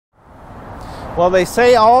Well, they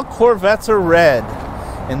say all Corvettes are red,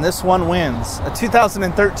 and this one wins. A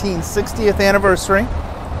 2013 60th anniversary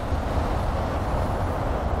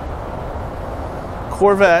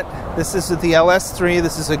Corvette. This is with the LS3.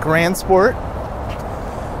 This is a Grand Sport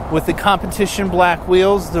with the competition black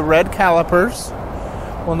wheels, the red calipers.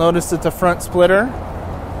 We'll notice that the front splitter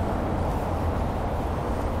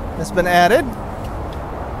has been added.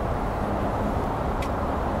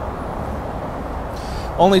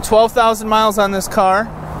 Only 12,000 miles on this car.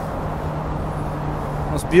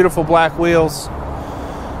 Those beautiful black wheels.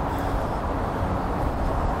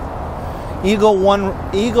 Eagle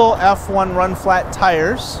F1 run flat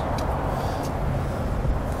tires.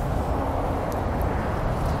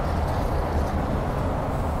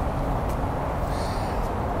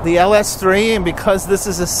 The LS3, and because this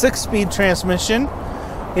is a 6-speed transmission,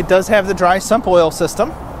 it does have the dry sump oil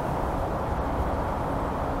system.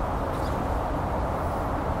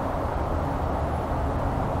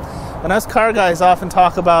 And us car guys often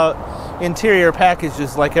talk about interior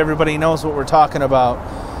packages like everybody knows what we're talking about.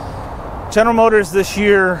 General Motors this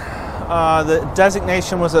year, the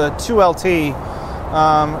designation was a 2LT,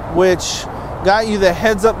 which got you the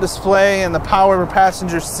heads-up display and the power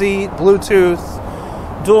passenger seat, Bluetooth,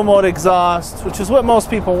 dual mode exhaust, which is what most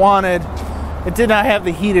people wanted. It did not have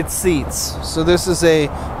the heated seats. So this is a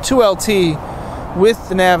 2LT with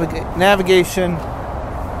the navigation,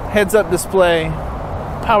 heads-up display,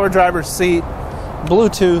 power driver's seat,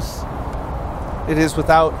 Bluetooth. It is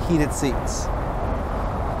without heated seats.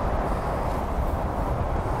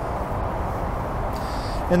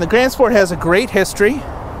 And the Grand Sport has a great history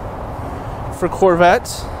for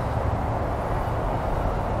Corvettes.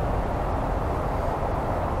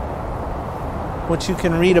 Which you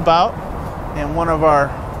can read about in one of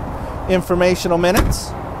our informational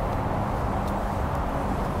minutes.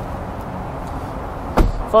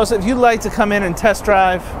 Folks, if you'd like to come in and test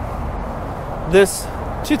drive this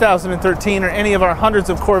 2013 or any of our hundreds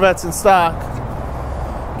of Corvettes in stock,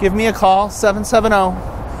 give me a call,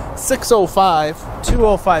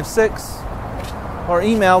 770-605-2056, or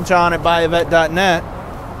email john@buyavette.net,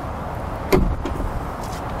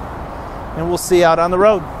 and we'll see you out on the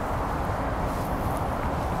road.